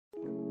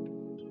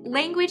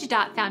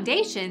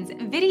Language.Foundation's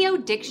Video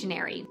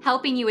Dictionary,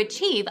 helping you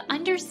achieve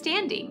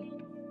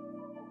understanding.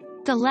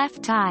 The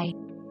left eye.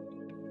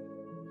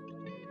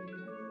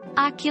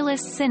 Oculus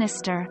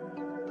sinister.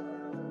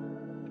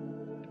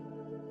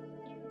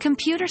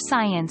 Computer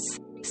science.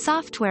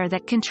 Software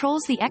that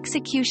controls the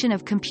execution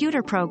of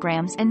computer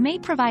programs and may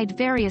provide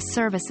various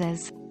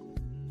services.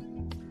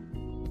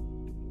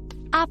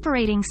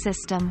 Operating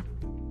system.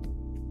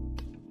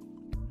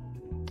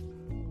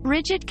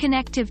 Rigid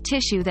connective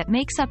tissue that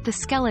makes up the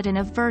skeleton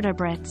of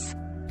vertebrates.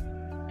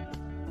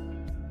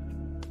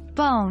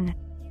 Bone.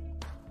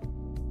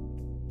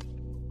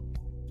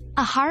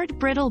 A hard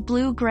brittle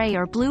blue-gray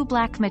or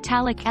blue-black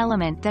metallic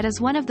element that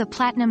is one of the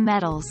platinum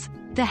metals,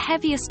 the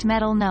heaviest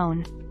metal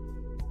known.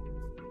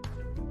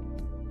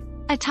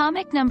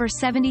 Atomic number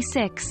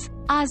 76,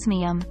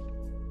 osmium.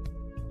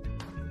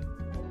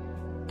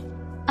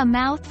 A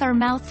mouth or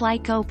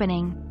mouth-like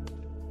opening.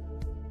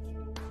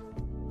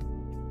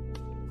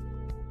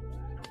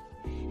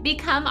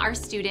 Become our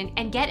student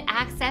and get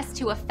access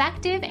to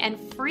effective and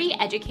free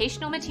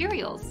educational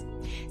materials.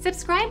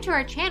 Subscribe to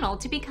our channel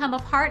to become a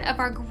part of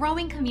our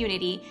growing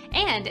community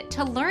and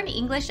to learn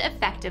English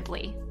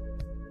effectively.